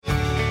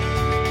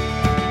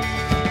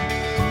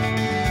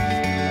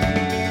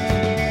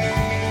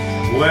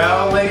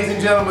Well, ladies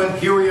and gentlemen,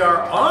 here we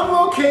are on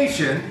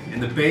location in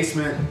the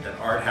basement at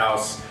Art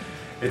House.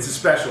 It's a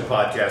special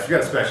podcast. We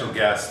got a special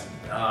guest.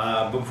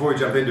 But before we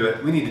jump into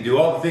it, we need to do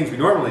all the things we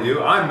normally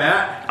do. I'm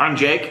Matt. I'm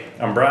Jake.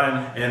 I'm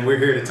Brian. And we're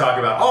here to talk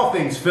about all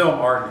things film,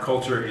 art, and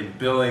culture in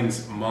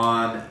Billings,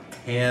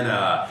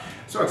 Montana.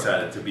 So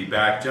excited to be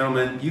back.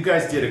 Gentlemen, you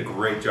guys did a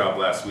great job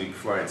last week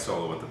flying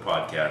solo with the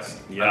podcast.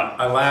 Yeah.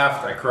 I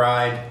laughed, I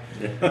cried.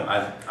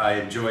 I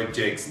enjoyed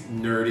Jake's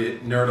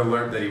nerd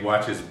alert that he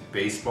watches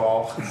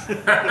baseball. So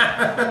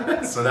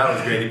that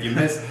was great. If you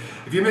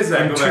missed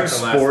that, go back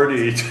to last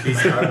sporty.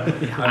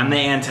 I'm the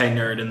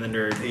anti-nerd and the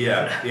nerd.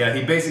 Yeah.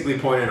 He basically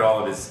pointed at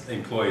all of his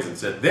employees and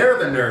said, "They're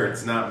the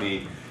nerds, not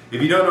me." If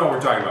you don't know what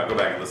we're talking about, go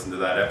back and listen to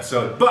that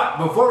episode. But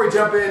before we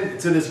jump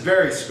into this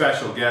very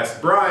special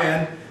guest,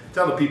 Brian,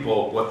 tell the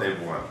people what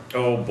they've won.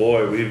 Oh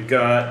boy, we've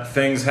got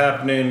things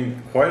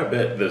happening quite a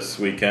bit this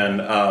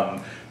weekend.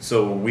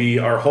 So we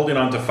are holding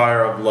on to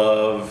Fire of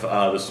Love,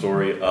 the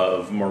story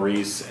of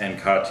Maurice and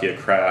Katya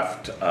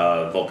Kraft,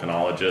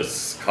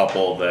 volcanologists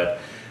couple that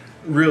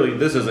really,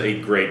 this is a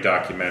great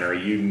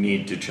documentary. You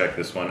need to check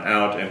this one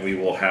out, and we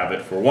will have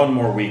it for one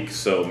more week,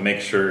 so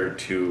make sure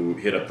to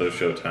hit up those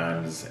show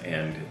times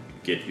and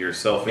get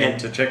yourself in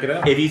to check it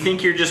out. If you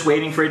think you're just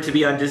waiting for it to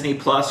be on Disney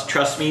Plus,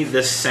 trust me,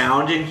 the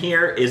sound in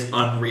here is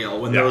unreal.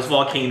 When those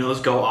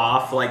volcanoes go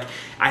off, like,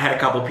 I had a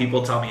couple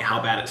people tell me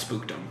how bad it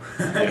spooked them.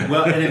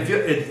 Well, and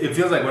it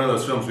feels like one of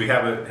those films, we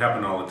have it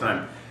happen all the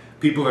time.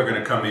 People are going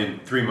to come in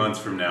 3 months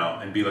from now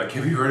and be like,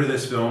 "Have you heard of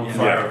this film,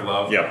 Fire of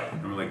Love?" Yeah.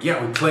 And we're like,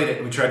 "Yeah, we played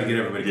it. We tried to get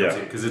everybody to see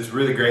it because it's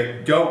really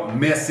great. Don't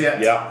miss it."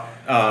 Yeah.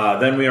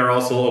 Then we are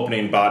also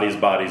opening Bodies,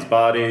 Bodies,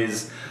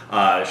 Bodies.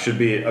 Should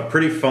be a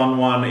pretty fun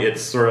one.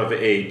 It's sort of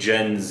a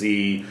Gen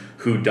Z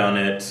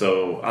whodunit,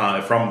 so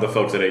from the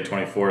folks at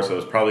A24, so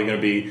it's probably going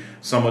to be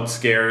somewhat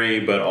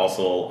scary, but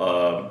also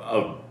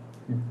a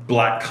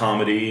black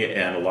comedy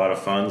and a lot of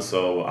fun,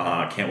 so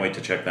can't wait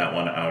to check that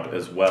one out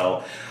as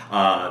well.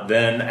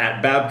 Then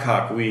at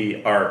Babcock,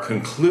 we are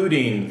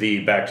concluding the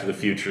Back to the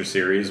Future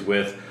series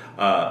with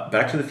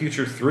Back to the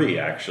Future 3,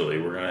 actually.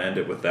 We're going to end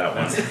it with that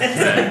one.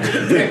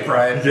 Hey,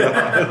 Brian.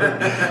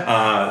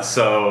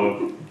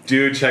 So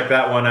do check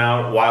that one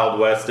out. Wild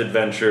West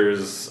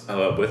Adventures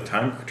with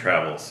time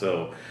travel.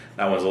 So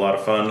that one's a lot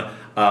of fun.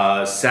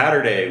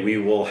 Saturday, we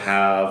will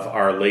have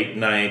our late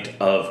night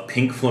of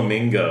Pink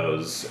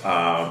Flamingos.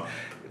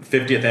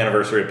 50th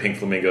anniversary of Pink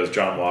Flamingos,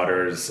 John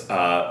Waters,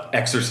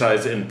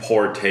 Exercise in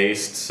Poor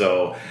Taste.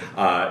 So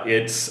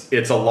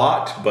it's a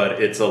lot,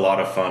 but it's a lot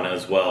of fun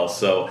as well.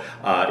 So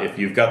if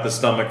you've got the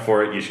stomach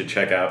for it, you should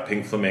check out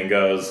Pink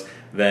Flamingos.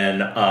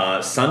 Then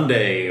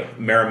Sunday,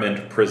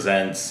 Merriment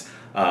presents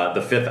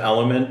The Fifth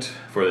Element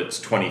for its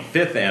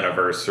 25th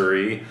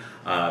anniversary.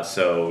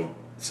 So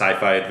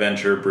sci-fi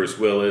adventure, Bruce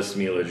Willis,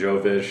 Mila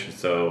Jovovich.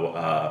 So,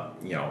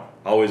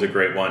 always a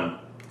great one.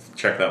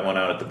 Check that one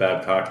out at the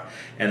Babcock.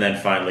 And then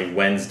finally,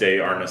 Wednesday,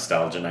 our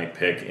Nostalgia Night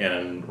pick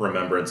in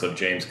remembrance of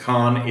James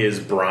Caan is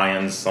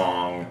Brian's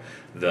Song,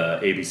 the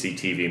ABC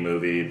TV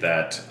movie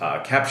that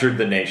captured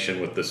the nation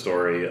with the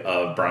story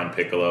of Brian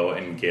Piccolo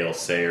and Gale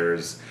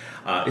Sayers.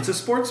 It's a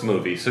sports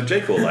movie, so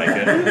Jake will like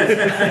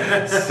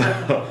it.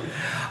 So,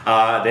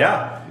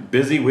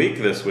 busy week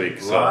this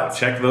week, so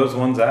check those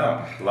ones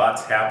out.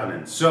 Lots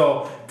happening.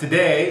 So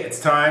today,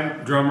 it's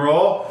time, drum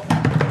roll.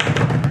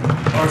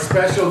 Our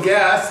special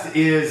guest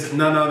is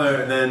none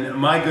other than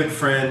my good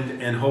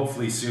friend and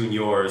hopefully soon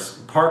yours,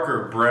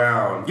 Parker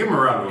Brown. Give him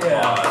a round of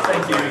applause.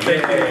 Thank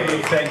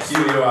you.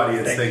 Studio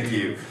audience, thank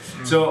you.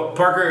 So,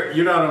 Parker,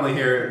 you're not only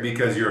here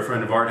because you're a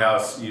friend of Art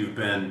House, you've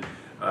been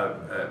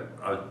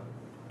a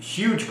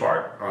huge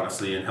part,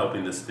 honestly, in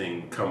helping this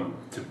thing come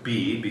to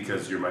be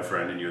because you're my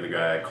friend and you're the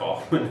guy I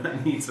call when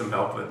I need some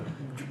help.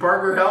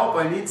 Parker, help,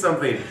 I need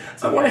something.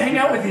 I want to hang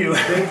out with you.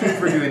 Thank you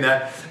for doing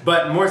that.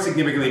 But more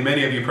significantly,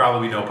 many of you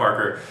probably know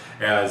Parker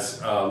as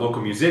a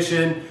local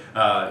musician,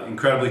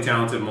 incredibly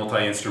talented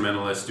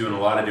multi-instrumentalist, doing a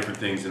lot of different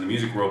things in the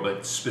music world.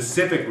 But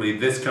specifically,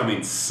 this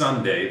coming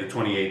Sunday, the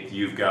 28th,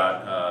 you've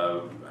got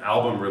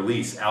albums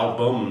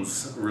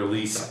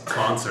release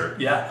concert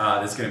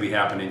that's going to be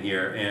happening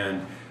here.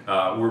 And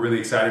we're really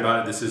excited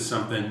about it. This is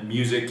something,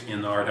 music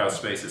in the art house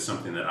space is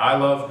something that I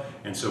love.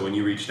 And so when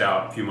you reached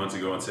out a few months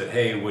ago and said,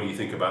 "Hey, what do you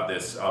think about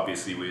this?"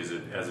 Obviously, we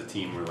as a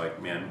team were like,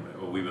 "Man,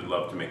 we would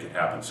love to make it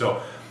happen."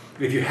 So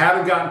if you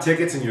haven't gotten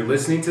tickets and you're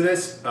listening to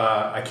this,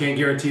 I can't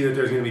guarantee that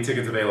there's going to be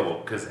tickets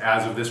available because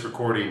as of this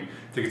recording,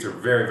 tickets are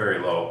very, very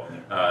low.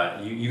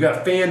 You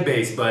got a fan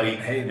base, buddy.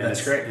 Hey,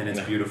 that's great. And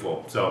it's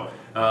beautiful. So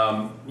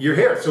you're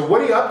here. So what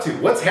are you up to?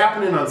 What's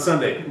happening on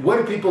Sunday? What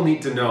do people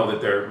need to know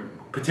that they're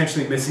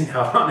potentially missing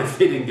out on if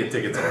they didn't get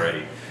tickets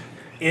already?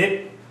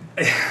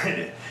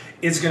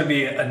 It's going to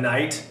be a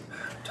night.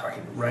 I'm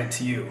talking right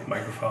to you,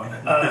 microphone.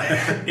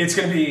 It's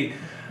going to be.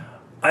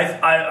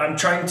 I'm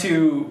trying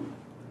to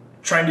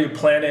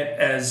plan it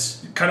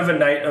as kind of a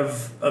night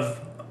of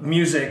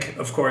music.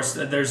 Of course,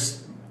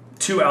 there's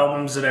 2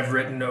 albums that I've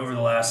written over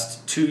the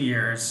last 2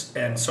 years,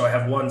 and so I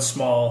have one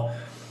small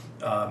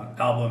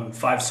album,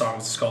 5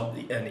 songs. It's called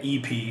an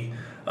EP.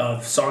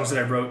 of songs that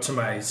I wrote to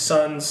my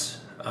sons,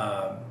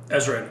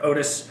 Ezra and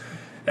Otis.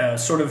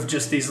 Sort of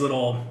just these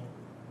little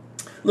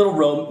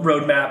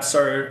road maps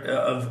are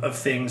of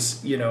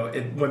things,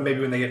 when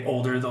they get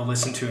older, they'll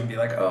listen to and be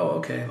like, oh,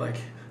 okay, like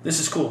this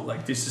is cool.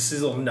 Like these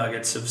little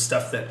nuggets of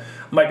stuff that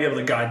might be able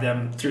to guide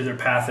them through their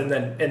path, and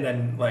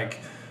then like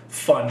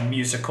fun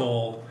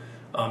musical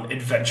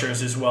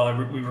adventures as well.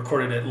 We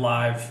recorded it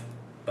live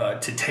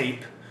to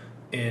tape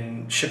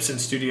in Shipson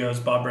Studios,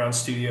 Bob Brown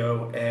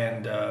Studio,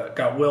 and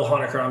got Will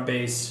Honaker on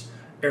bass,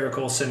 Eric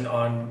Olson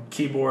on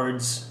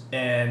keyboards,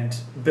 and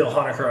Bill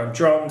Honaker on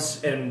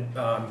drums, and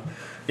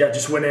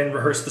just went in,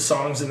 rehearsed the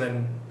songs, and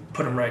then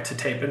put them right to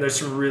tape. And there's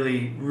some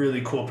really,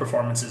 really cool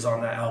performances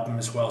on that album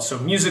as well. So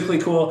musically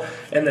cool,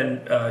 and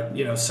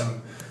then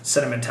some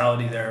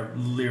sentimentality there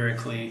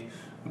lyrically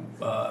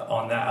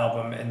on that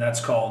album, and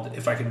that's called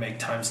If I Could Make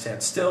Time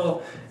Stand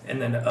Still.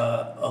 And then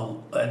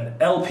an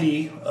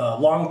LP,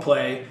 long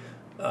play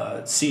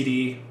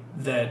CD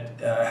that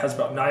has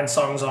about 9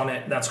 songs on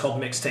it. That's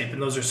called Mixtape,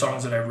 and those are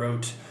songs that I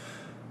wrote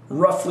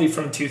roughly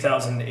from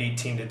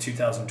 2018 to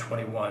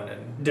 2021,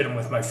 and did them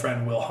with my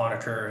friend Will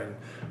Honaker, and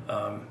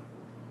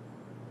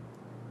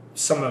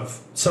some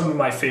of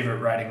my favorite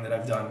writing that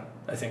I've done,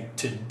 I think,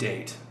 to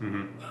date.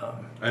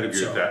 I'd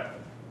agree with that.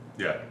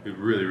 Yeah,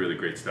 really, really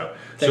great stuff.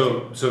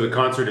 Thank So the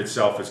concert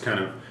itself is kind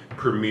of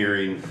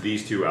premiering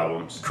these 2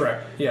 albums.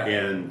 Correct. Yeah.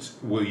 And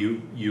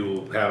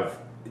you'll have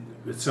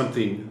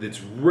something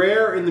that's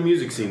rare in the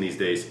music scene these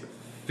days: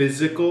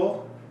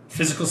 physical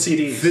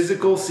CDs.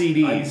 Physical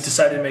CDs. I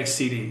decided to make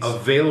CDs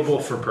available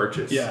for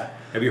purchase. Yeah.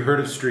 Have you heard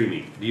of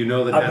streaming? Do you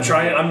know that? I'm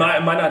trying. I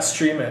might not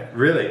stream it.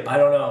 Really? I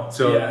don't know.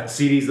 So yeah.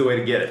 CD's the way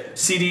to get it.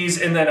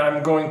 CDs, and then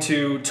I'm going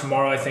to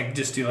tomorrow, I think,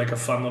 just do like a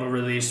fun little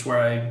release where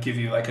I give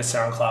you like a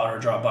SoundCloud or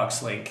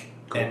Dropbox link,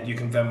 and you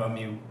can Venmo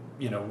me,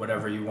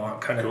 whatever you want,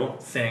 kind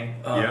of thing.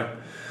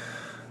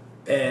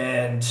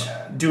 And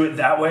do it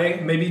that way.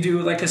 Maybe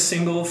do like a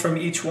single from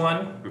each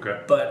one.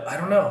 Okay. But I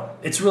don't know.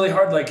 It's really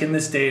hard, like in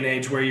this day and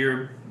age where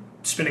you're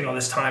spending all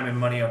this time and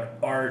money on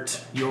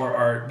art, your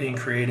art, being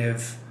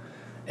creative,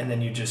 and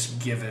then you just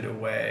give it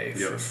away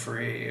for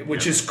free,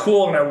 which is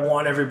cool, and I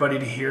want everybody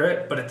to hear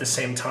it. But at the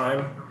same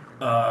time,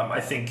 I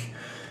think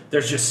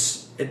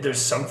there's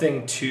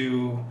something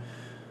to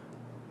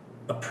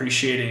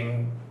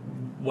appreciating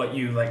what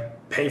you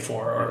like pay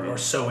for or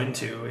so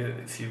into,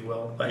 if you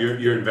will. Like,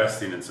 you're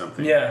investing in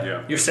something.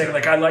 Yeah. You're saying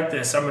like, I like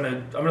this. I'm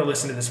gonna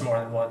listen to this more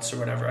than once or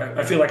whatever.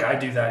 I feel like I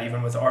do that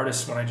even with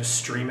artists when I just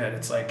stream it.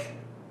 It's like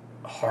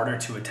harder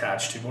to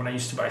attach to. But when I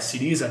used to buy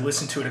CDs, I'd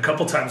listen to it a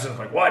couple times and I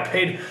was like, well, I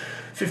paid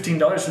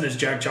 $15 for this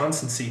Jack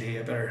Johnson CD.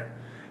 I better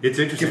It's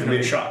interesting. give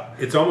it a shot.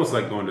 It's almost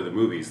like going to the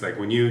movies. Like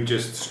when you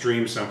just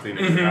stream something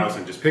in your house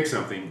and just pick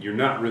something, you're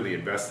not really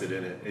invested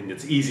in it, and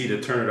it's easy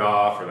to turn it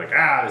off or like,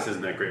 this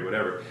isn't that great,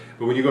 whatever.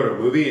 But when you go to a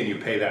movie and you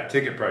pay that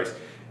ticket price,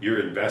 you're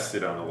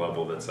invested on a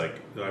level that's like,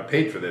 I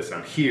paid for this.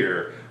 I'm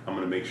here. I'm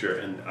going to make sure.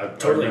 And I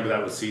remember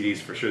that with CDs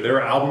for sure. There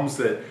are albums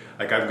that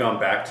like I've gone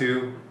back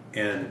to,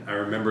 and I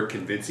remember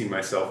convincing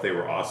myself they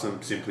were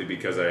awesome simply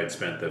because I had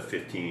spent the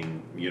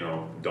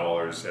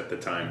 $15 at the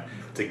time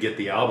to get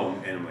the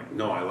album, and I'm like,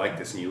 no, I like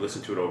this, and you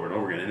listen to it over and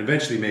over again, and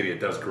eventually maybe it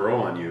does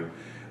grow on you.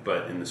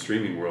 But in the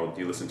streaming world,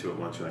 you listen to it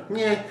once, you're like,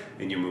 yeah,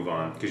 and you move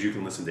on because you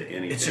can listen to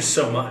anything. It's just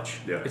so much.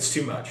 Yeah, it's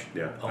too much.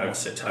 Yeah,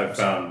 almost at times. I've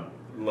found,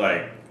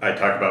 like, I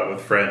talk about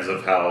with friends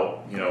of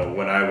how,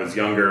 when I was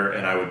younger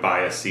and I would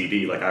buy a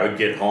CD, like I would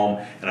get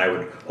home and I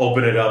would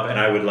open it up and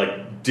I would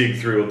like dig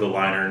through the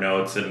liner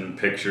notes and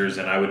pictures,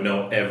 and I would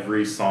know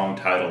every song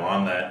title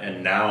on that.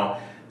 And now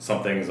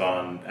something's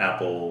on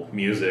Apple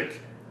Music,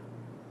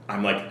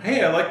 I'm like,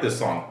 hey, I like this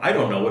song. I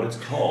don't know what it's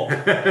called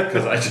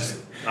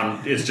because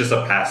it's just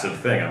a passive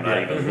thing. I'm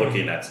not even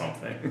looking at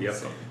something. Yep.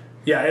 So.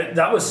 Yeah,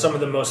 that was some of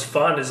the most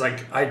fun. Is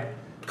like I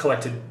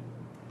collected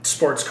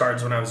sports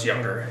cards when I was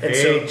younger. And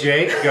hey,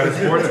 Jake, got a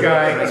sports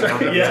guy.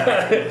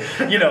 Yeah,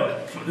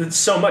 it's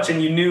so much,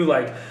 and you knew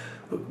like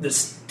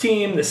this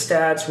team, the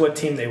stats, what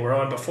team they were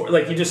on before.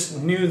 Like you just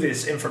knew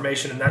this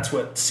information, and that's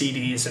what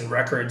CDs and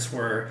records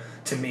were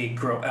to me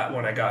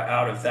when I got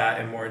out of that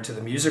and more into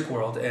the music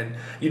world. And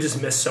you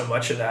just miss so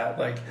much of that.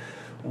 Like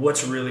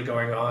what's really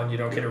going on. You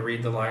don't get to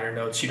read the liner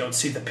notes. You don't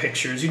see the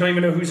pictures. You don't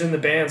even know who's in the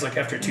bands. Like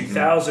after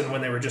 2000,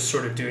 when they were just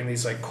sort of doing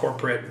these like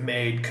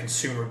corporate-made,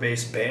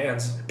 consumer-based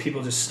bands,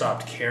 people just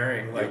stopped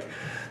caring. Like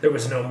there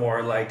was no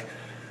more like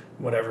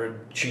whatever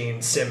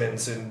Gene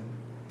Simmons and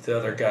the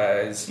other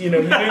guys. You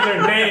knew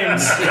their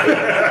names.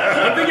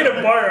 I'm thinking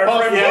of Bart.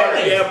 Our friend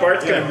Bart. Yeah,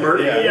 Bart's gonna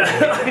murder you.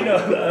 Yeah, I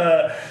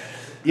know.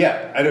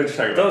 Yeah, I know what you're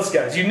talking about. Those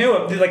guys. You knew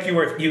it, like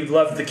you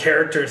loved the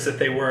characters that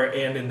they were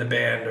and in the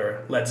band,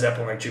 or Led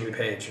Zeppelin, like Jimmy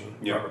Page and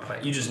Robert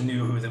Plant. You just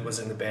knew who that was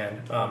in the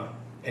band.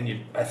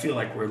 And I feel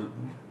like we're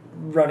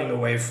running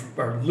away from,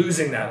 or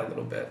losing that a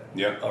little bit.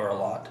 Yeah. Or a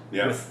lot.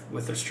 Yeah.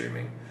 With the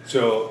streaming.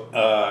 So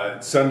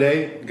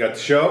Sunday, got the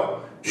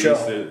show.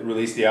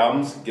 release the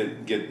albums.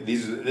 Get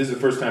these. This is the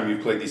first time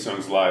you've played these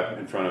songs live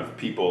in front of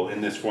people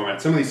in this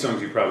format. Some of these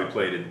songs you probably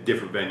played at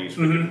different venues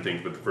for different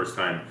things, but the first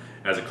time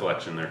as a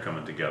collection they're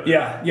coming together.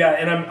 Yeah,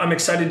 and I'm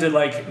excited to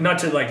not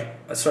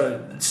to sort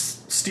of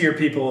steer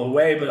people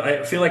away, but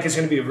I feel like it's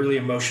going to be a really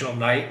emotional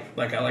night.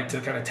 Like I like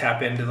to kind of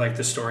tap into like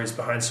the stories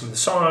behind some of the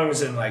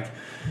songs, and like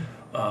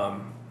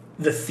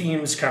the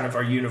themes kind of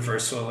are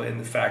universal in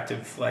the fact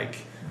of like,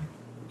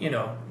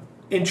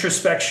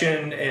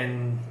 introspection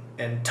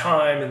and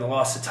time and the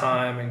loss of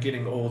time and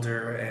getting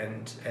older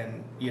and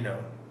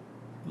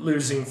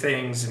losing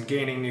things and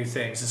gaining new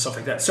things and stuff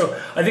like that. So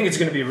I think it's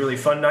going to be a really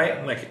fun night,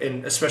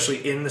 and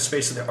especially in the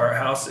space of the art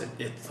house,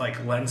 it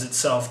like lends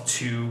itself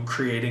to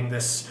creating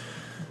this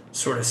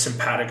sort of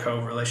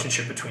simpatico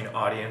relationship between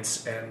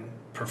audience and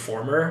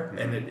performer,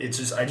 and it's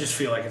just I just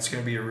feel like it's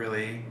going to be a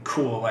really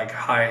cool, like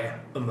high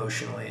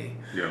emotionally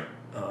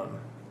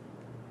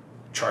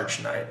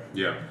charged night.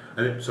 Yeah.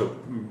 So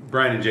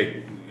Brian and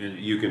Jake,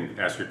 you can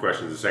ask your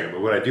questions in a second, but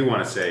what I do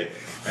want to say,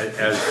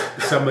 as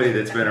somebody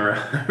that's been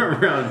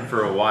around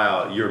for a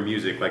while, your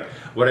music, like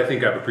what I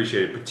think I've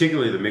appreciated,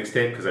 particularly the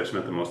mixtape, because I've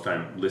spent the most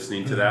time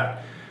listening to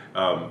that.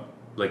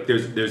 Like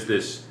there's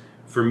this,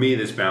 for me,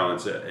 this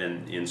balance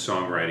in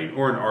songwriting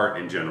or in art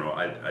in general,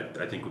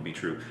 I think would be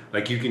true.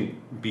 Like you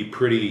can be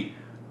pretty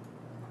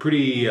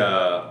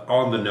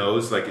on the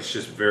nose, like it's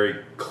just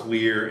very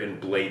clear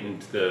and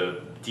blatant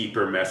the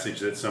deeper message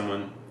that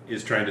someone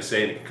is trying to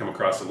say, and it can come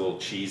across a little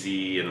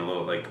cheesy and a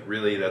little like,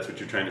 really, that's what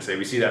you're trying to say?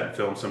 We see that in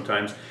film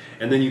sometimes.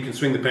 And then you can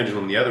swing the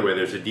pendulum the other way.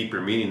 There's a deeper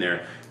meaning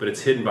there, but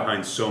it's hidden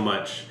behind so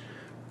much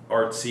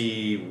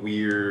artsy,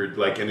 weird,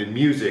 like, and in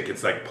music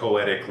it's like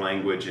poetic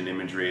language and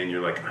imagery, and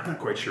you're like, I'm not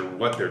quite sure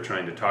what they're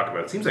trying to talk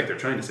about. It seems like they're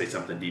trying to say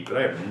something deep, but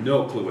I have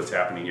no clue what's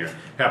happening here. It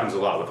happens a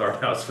lot with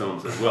art house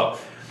films as well.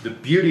 The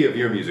beauty of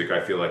your music, I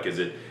feel like, is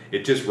it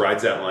just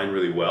rides that line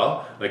really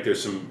well. Like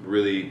there's some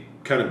really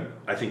kind of,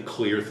 I think,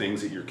 clear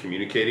things that you're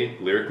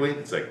communicating lyrically.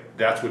 It's like,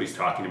 that's what he's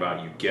talking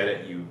about. You get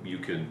it. You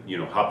can,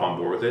 hop on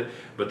board with it.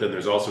 But then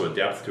there's also a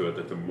depth to it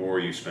that the more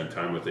you spend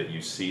time with it,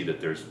 you see that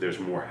there's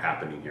more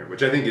happening here,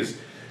 which I think is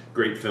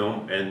great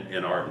film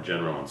and art in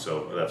general. And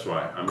so that's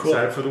why I'm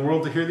excited for the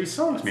world to hear these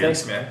songs, man.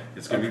 Thanks, man.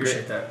 It's going to be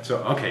great. That. So,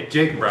 okay,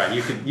 Jake and Brian,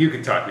 you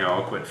can talk now.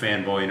 I'll quit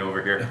fanboying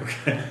over here.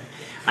 Okay.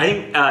 I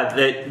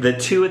think the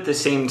two at the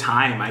same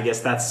time, I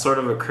guess that's sort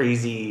of a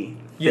crazy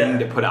thing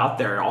to put out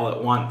there all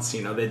at once.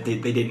 They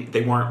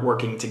weren't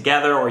working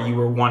together, or you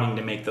were wanting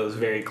to make those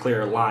very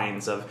clear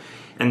lines of,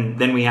 and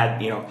then we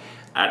had,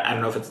 I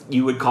don't know if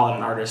you would call it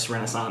an artist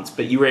renaissance,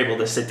 but you were able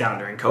to sit down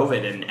during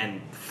COVID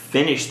and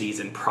finish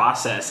these and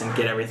process and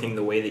get everything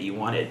the way that you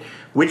wanted.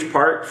 Which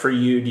part for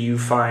you do you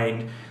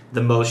find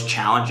the most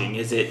challenging?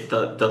 Is it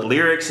the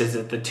lyrics? Is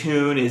it the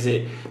tune? Is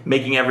it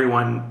making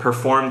everyone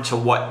perform to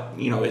what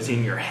is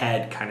in your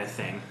head, kind of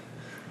thing?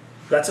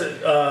 That's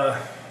a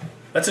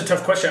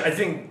tough question. I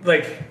think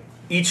like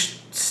each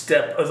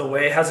step of the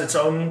way has its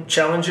own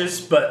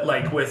challenges, but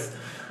like with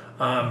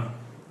the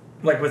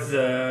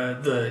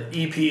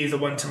EP, the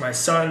one to my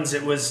sons,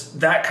 it was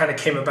that kind of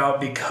came about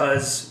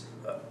because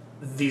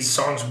these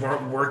songs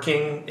weren't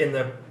working in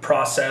the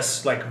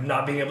process, like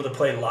not being able to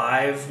play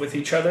live with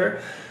each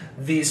other.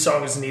 These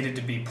songs needed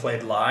to be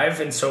played live,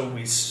 and so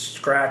we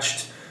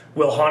scratched,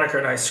 Will Honecker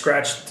and I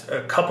scratched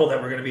a couple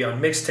that were going to be on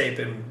mixtape,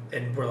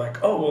 and we're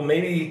like, oh, well,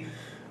 maybe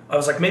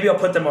I'll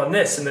put them on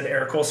this, and then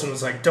Eric Olson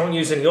was like, don't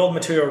use any old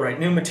material, write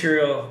new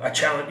material.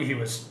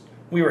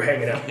 We were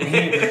hanging out, and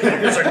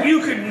he was like,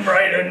 you can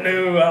write a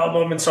new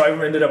album, and so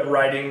I ended up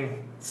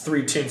writing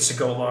 3 tunes to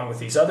go along with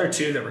these other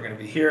 2 that were going to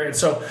be here, and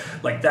so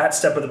like that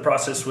step of the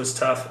process was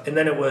tough, and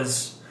then it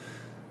was,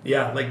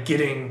 like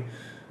getting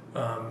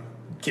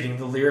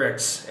the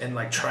lyrics and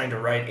like trying to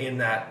write in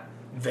that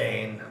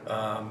vein,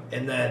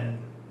 and then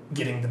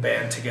getting the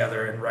band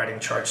together and writing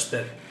charts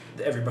that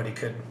everybody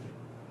could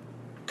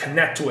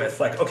connect with.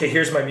 Like, okay,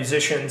 here's my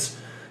musicians,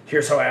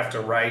 here's how I have to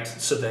write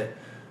so that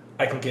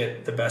I can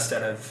get the best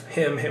out of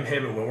him,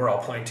 and when we're all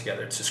playing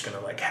together, it's just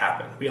gonna like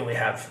happen. We only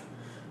have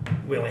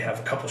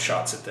a couple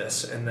shots at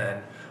this, and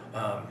then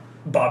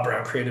Bob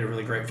Brown created a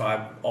really great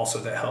vibe also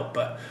that helped.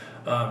 But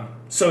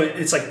so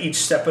it's like each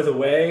step of the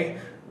way,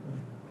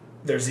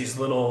 there's these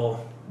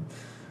little,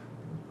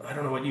 I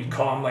don't know what you'd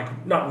call them,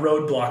 like not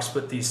roadblocks,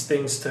 but these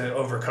things to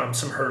overcome,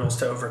 some hurdles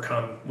to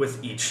overcome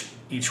with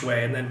each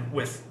way. And then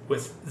with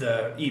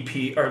the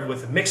EP or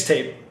with the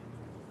mixtape,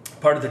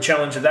 part of the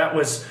challenge of that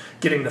was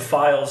getting the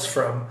files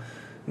from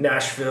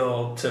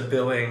Nashville to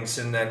Billings,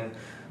 and then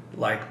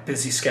like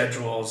busy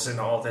schedules and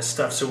all this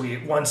stuff. So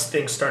once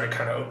things started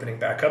kind of opening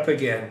back up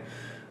again,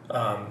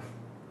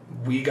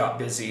 we got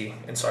busy,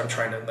 and so I'm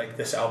trying to like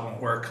this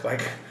album work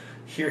like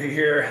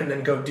here, and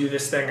then go do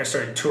this thing. I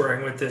started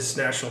touring with this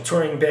national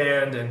touring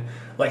band, and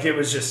like it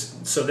was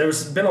just, so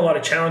there's been a lot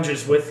of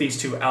challenges with these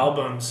 2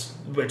 albums,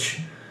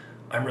 which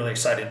I'm really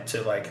excited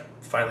to like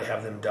finally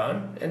have them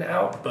done and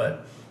out.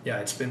 But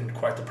yeah, it's been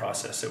quite the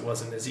process. It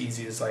wasn't as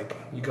easy as like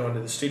you go into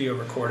the studio,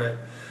 record it,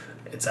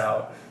 it's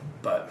out.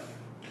 But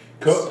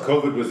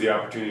COVID was the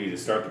opportunity to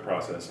start the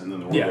process, and then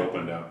the world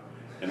opened up.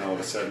 and all of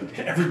a sudden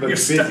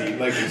everybody's You're busy,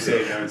 like you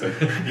say. Now it's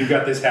like you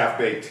got this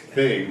half-baked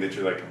thing that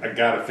you're like, I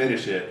gotta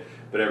finish it,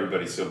 but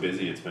everybody's so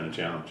busy. It's been a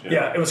challenge.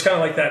 Yeah, it was kind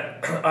of like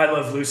that I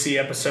Love Lucy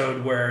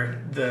episode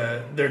where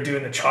they're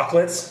doing the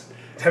chocolates.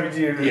 Have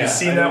you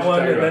seen that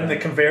one? And then the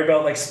conveyor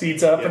belt like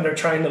speeds up, and they're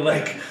trying to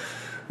like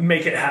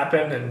make it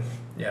happen. And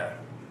yeah,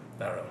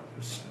 I don't know.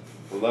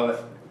 We love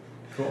it.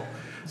 Cool.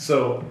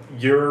 So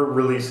you're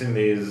releasing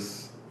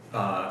these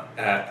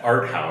at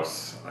Art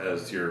House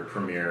as your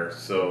premiere.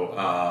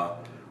 So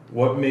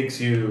what makes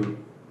you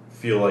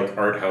feel like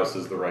Art House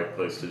is the right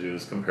place to do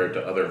this compared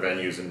to other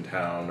venues in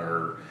town,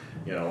 or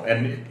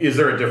and is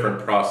there a different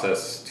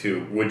process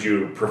to? Would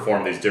you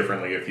perform these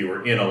differently if you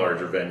were in a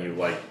larger venue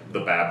like the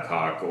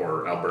Babcock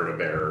or Alberta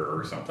Bear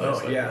or something?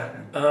 Oh yeah.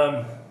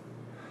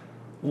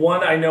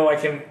 One, I know I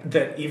can.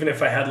 That even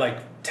if I had like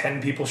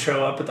 10 people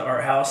show up at the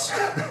Art House,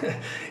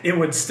 it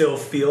would still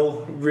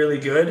feel really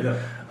good.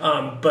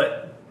 Yeah.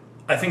 But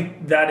I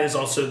think that is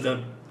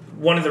also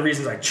one of the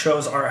reasons I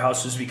chose Art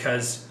House was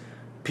because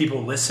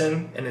people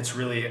listen, and it's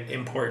really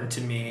important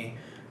to me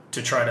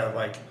to try to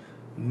like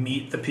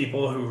meet the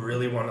people who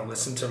really want to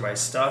listen to my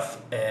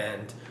stuff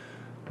and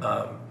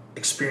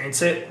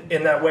experience it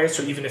in that way.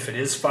 So even if it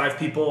is 5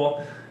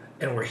 people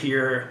and we're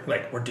here,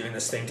 like we're doing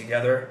this thing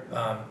together.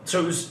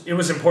 So it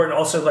was important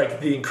also, like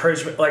the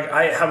encouragement, like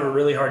I have a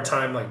really hard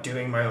time like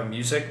doing my own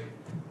music.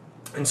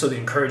 And so the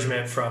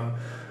encouragement from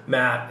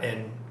Matt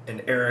and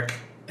Eric,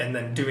 and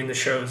then doing the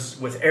shows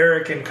with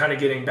Eric and kind of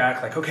getting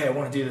back like, okay, I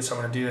want to do this.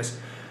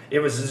 It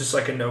was just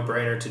like a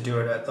no-brainer to do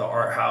it at the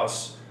Art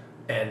House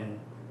and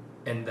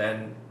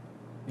then,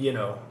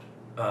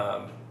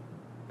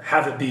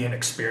 have it be an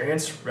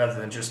experience rather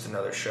than just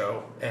another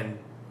show. And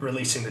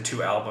releasing the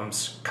 2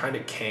 albums kind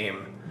of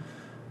came,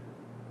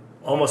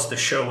 almost the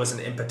show was an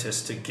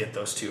impetus to get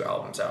those 2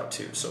 albums out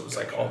too. So it was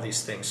like all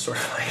these things sort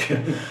of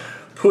like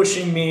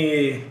pushing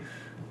me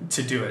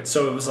to do it.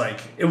 So it was like,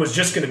 it was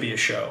just going to be a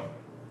show.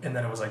 And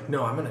then it was like,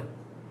 no, I'm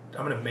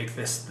going to make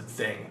this the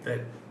thing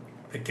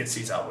that gets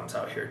these albums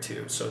out here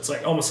too. So it's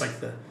like almost like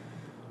the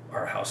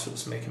Art House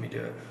was making me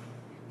do it.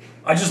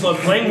 I just love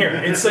playing here.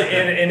 It's like,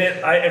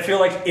 I feel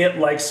like it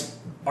likes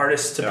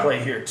artists to play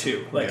here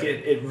too. Like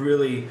it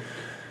really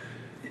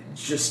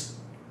just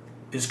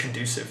is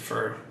conducive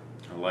for.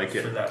 I like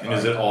it. For that and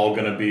is it all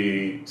going to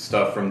be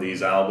stuff from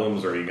these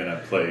albums, or are you going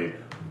to play?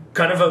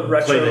 Kind of a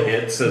retro. Play the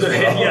hits as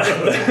well. Yeah,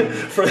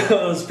 for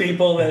those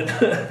people that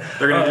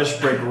they're gonna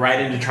just break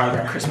right into Charlie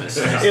Brown Christmas.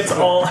 It's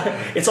all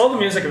the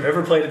music I've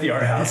ever played at the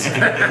Art House.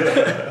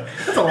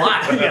 That's a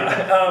lot.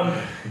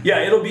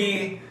 Yeah. It'll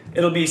be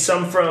a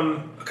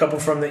couple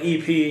from the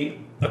EP,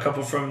 a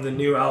couple from the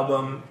new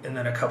album, and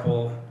then a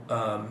couple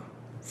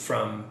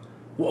from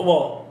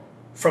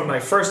my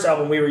first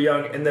album, We Were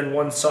Young, and then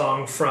one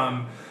song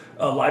from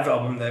a live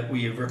album that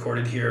we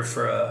recorded here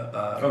for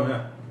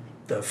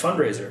the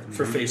fundraiser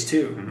for Phase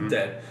 2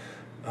 that,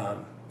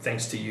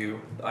 thanks to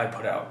you, I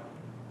put out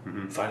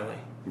finally.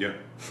 Yeah,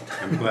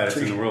 I'm glad it's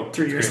in the world.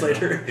 3 years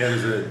later. Yeah,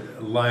 there's a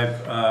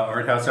live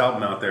Art House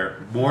album out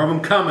there. More of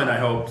them coming, I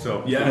hope.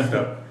 So yeah.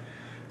 Stuff.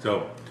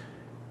 So,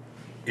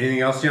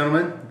 anything else,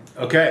 gentlemen?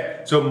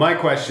 Okay, so my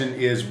question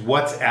is,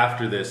 what's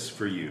after this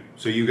for you?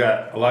 So you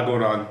got a lot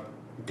going on,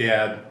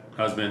 dad,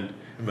 husband,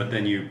 but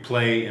then you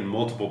play in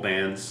multiple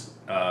bands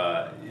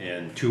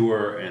and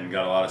tour and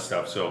got a lot of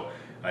stuff. So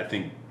I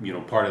think,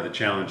 part of the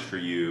challenge for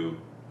you,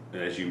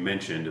 as you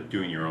mentioned, of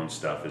doing your own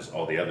stuff is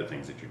all the other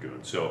things that you're doing.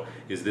 So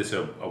is this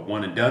a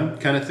one and done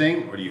kind of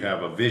thing, or do you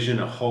have a vision,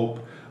 a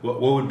hope?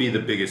 What would be the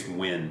biggest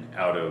win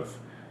out of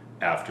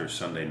after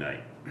Sunday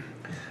night?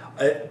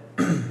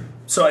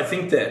 So I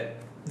think that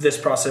this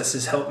process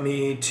has helped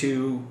me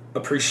to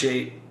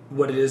appreciate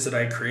what it is that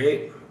I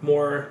create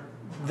more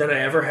than I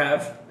ever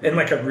have in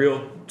like a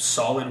real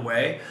solid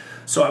way.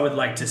 So I would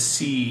like to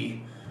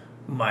see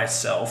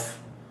myself.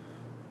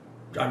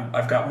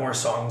 I've got more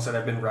songs that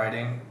I've been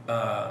writing,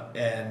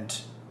 and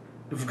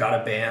we've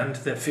got a band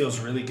that feels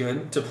really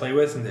good to play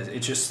with, and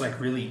it's just like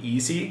really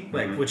easy,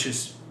 like which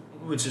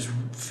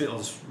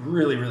feels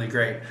really, really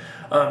great.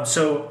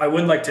 So I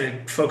would like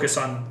to focus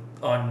on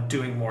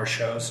doing more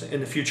shows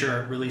in the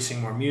future, releasing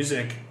more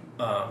music.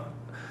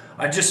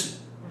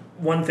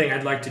 One thing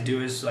I'd like to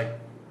do is like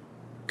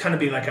kind of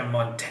be like a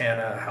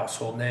Montana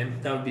household name.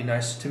 That would be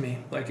nice to me.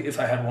 Like if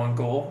I had one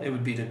goal, it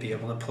would be to be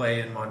able to play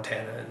in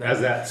Montana.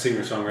 As that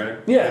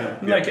singer-songwriter? Yeah,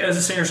 like as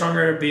a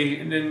singer-songwriter, be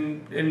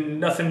in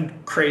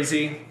nothing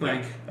crazy.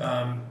 Like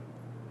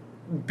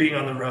being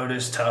on the road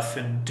is tough,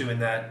 and doing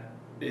that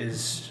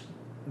is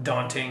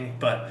daunting,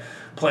 but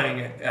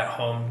playing at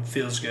home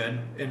feels good.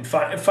 And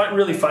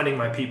really finding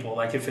my people.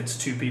 Like if it's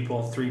 2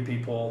 people, 3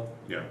 people,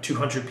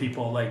 200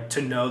 people, like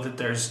to know that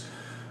there's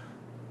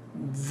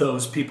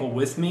those people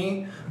with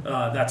me,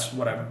 that's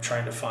what I'm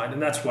trying to find,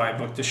 and that's why I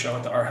booked the show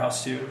at the Art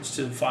House too, is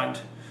to find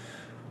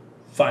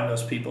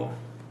those people.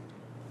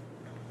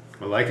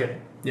 I like it.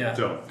 Yeah.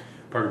 So,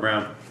 Parker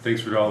Brown, thanks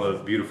for all the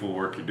beautiful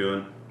work you're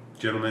doing,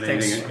 gentlemen.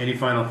 Thanks. Any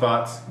final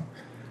thoughts?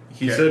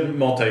 He said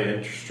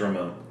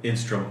multi-instrument.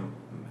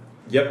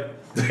 Yep.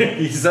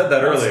 You said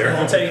that earlier.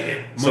 I'll take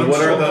it. So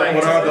what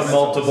are the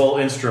multiple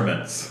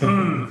instruments?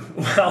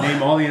 Well,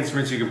 Name all the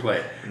instruments you can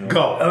play.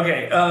 Go.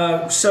 okay.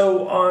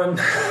 So on,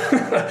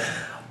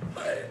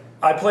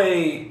 I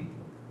play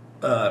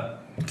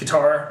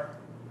guitar,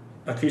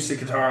 acoustic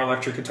guitar,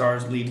 electric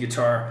guitars, lead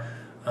guitar,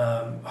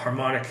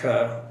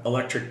 harmonica,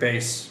 electric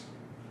bass,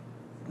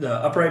 the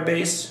upright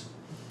bass,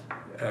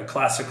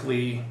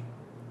 classically,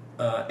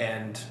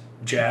 and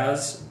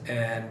jazz,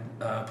 and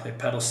play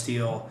pedal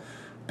steel,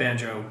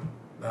 banjo,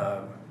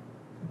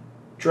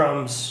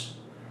 drums.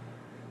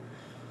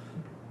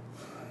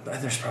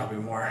 There's probably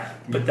more,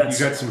 but that's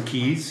You got some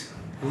keys.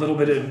 a little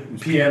bit of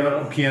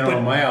piano. Piano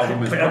on my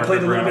album is I Parker played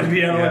a little Brown. bit of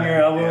piano on Yeah,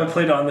 your album. yeah. I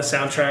played on the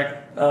soundtrack.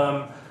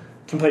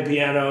 Can play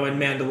piano and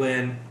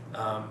mandolin.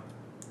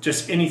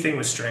 Just anything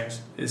with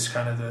strings is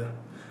kind of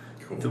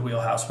the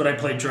wheelhouse. But I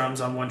played drums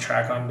on one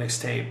track on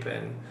mixtape,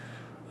 and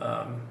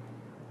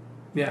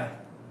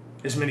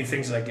as many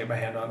things as I can get my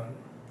hand on.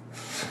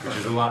 Which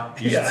is a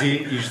lot. You Yeah.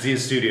 should see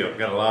his studio.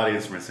 Got a lot of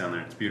instruments down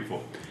there. It's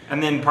beautiful.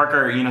 And then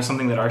Parker,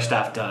 something that our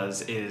staff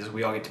does is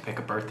we all get to pick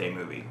a birthday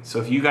movie. So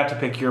if you got to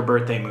pick your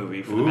birthday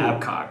movie for the Ooh.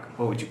 Babcock,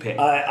 what would you pick?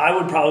 I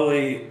would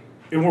probably.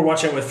 And we're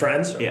watching it with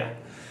friends. Yeah.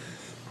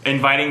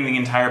 Inviting the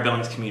entire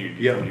Billings community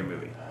to Yep. come to your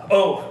movie.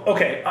 Oh,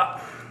 okay.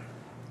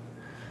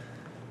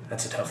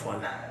 That's a tough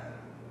one.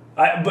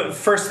 But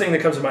first thing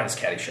that comes to mind is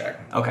Caddyshack.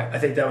 Okay. I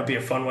think that would be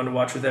a fun one to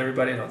watch with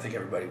everybody. I don't think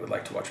everybody would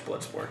like to watch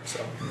Bloodsport. So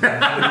No.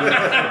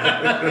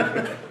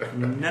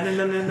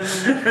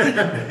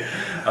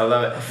 I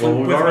love it. Well,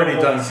 we've With already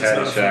Rebel done Wilson,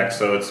 it's not Caddyshack,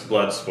 so it's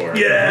Bloodsport.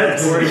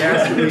 yes. It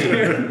has to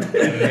be.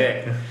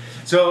 Okay.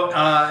 So,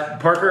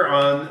 Parker,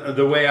 on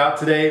the way out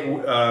today,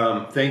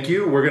 thank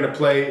you. We're going to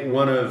play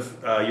one of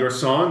your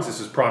songs. This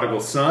is Prodigal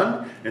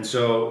Son. And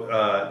so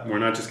we're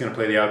not just going to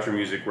play the outro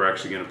music, we're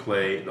actually going to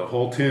play the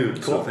whole tune.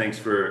 Cool. So thanks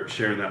for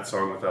sharing that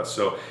song with us.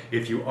 So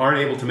if you aren't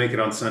able to make it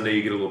on Sunday,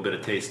 you get a little bit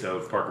of taste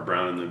of Parker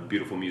Brown and the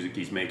beautiful music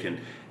he's making.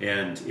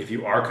 And if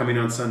you are coming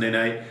on Sunday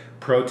night,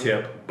 pro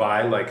tip,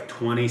 buy like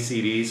 20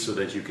 CDs so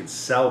that you can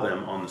sell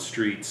them on the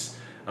streets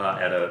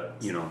at a,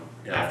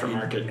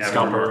 Aftermarket,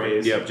 scalper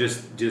raise. Yeah,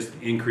 just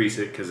increase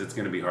it because it's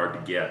going to be hard to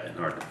get and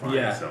hard to find.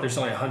 Yeah, so. there's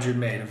only 100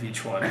 made of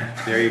each one.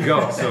 There you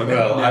go. So,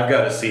 Well, I've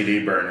got a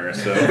CD burner,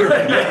 so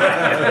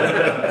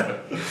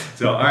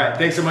all right.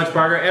 Thanks so much,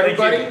 Parker.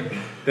 Everybody,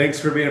 thanks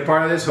for being a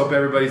part of this. Hope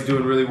everybody's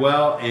doing really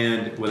well.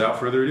 And without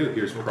further ado,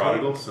 here's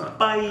Prodigal Son.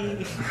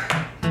 Bye.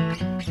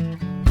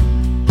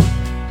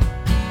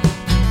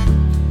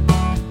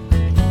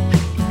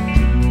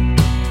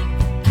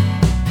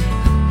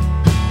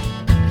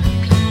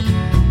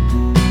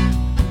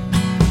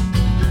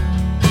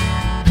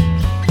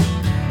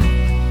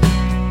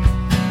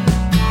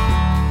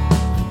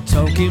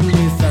 Talking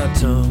with our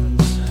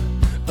tongues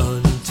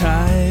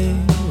untied,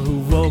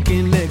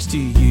 walking next to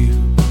you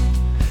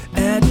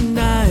at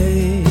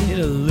night,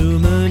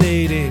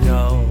 illuminating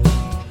all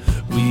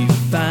we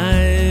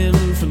find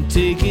from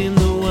taking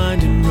the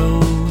winding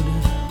road.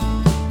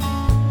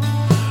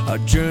 Our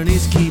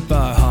journeys keep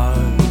our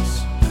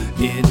hearts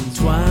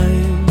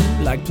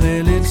entwined like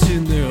planets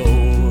in their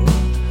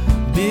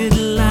orbit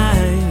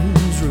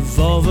lines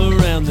revolve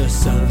around the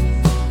sun.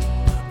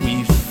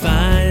 We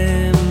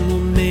find we'll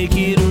make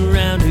it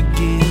around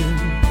again.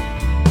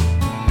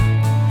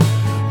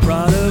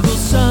 Prodigal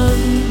son,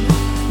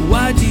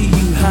 why do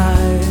you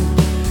hide?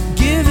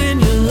 Giving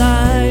your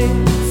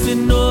life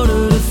in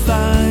order to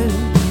find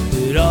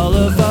that all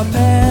of our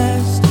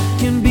past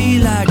can be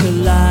like a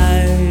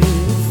life,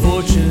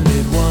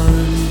 fortunate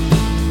one.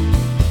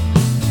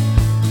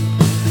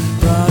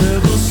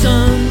 Prodigal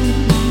son,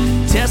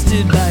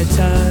 tested by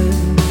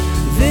time,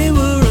 they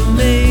were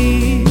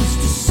amazed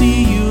to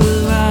see you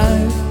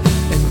alive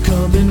and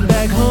coming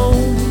back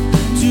home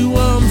to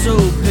arms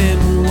open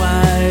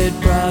wide.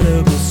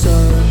 Prodigal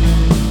son,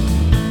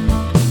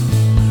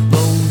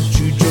 won't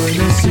you join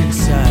us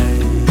inside?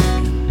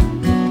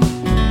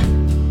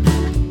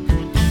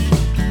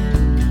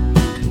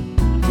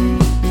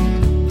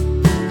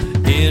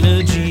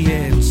 Energy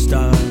and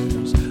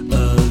stars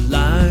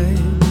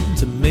align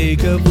to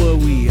make up what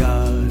we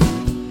are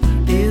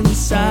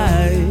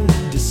inside,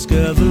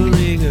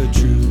 discovering a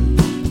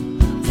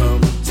truth from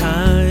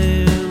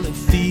time. It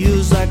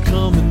feels like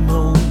coming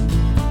home,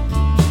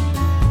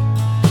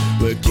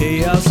 where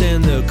chaos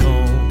and the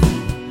calm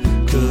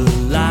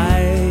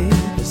collide.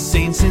 The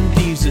saints and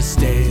thieves that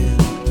stand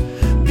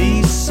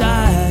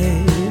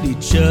beside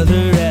each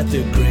other at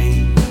the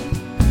great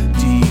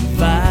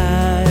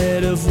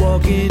divide of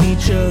walking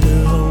each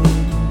other home.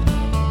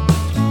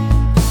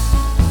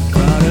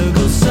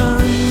 Prodigal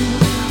son,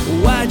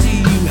 why do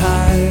you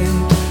hide?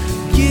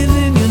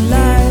 Giving your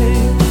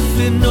life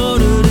in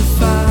order to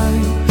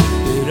find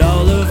that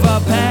all of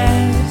our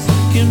past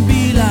can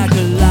be like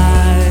a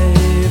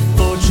life,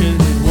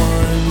 fortunate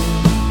one.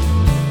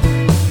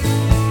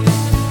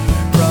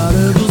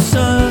 Prodigal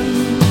son,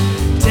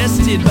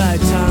 tested by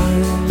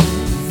time,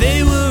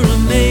 they were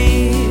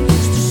amazed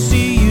to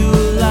see you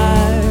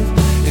alive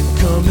and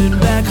coming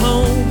back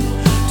home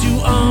to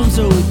arms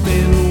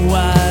open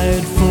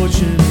wide,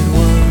 fortunate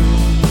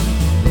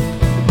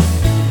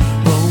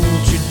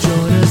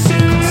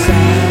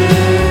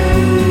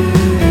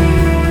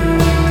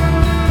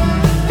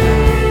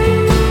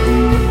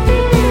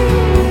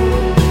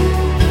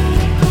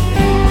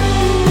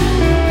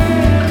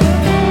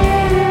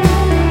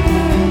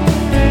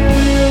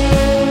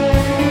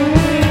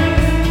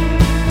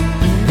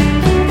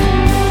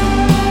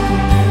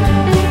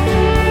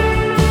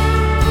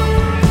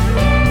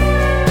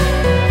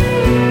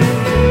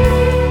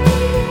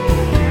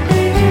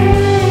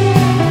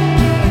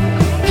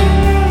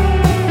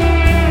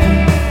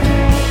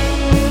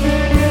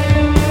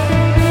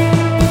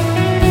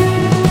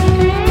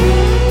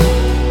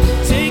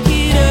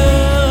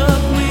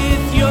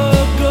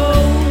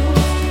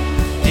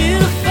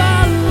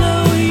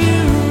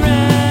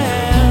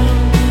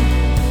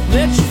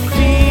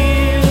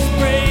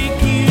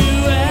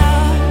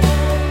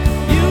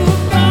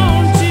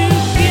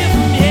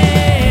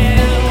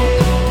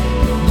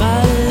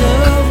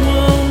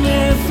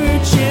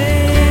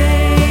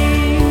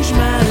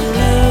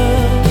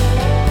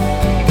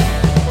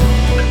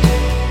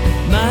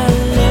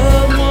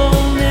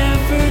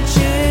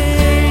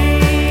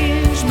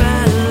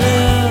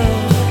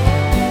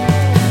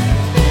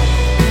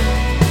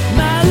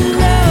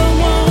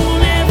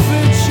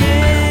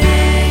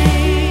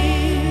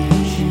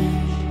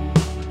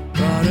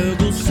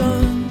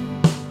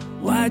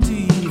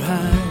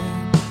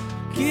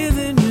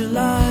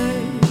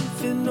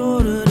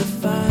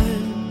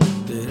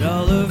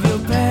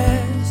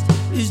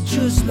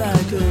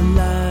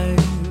alive,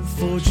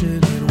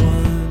 fortunate.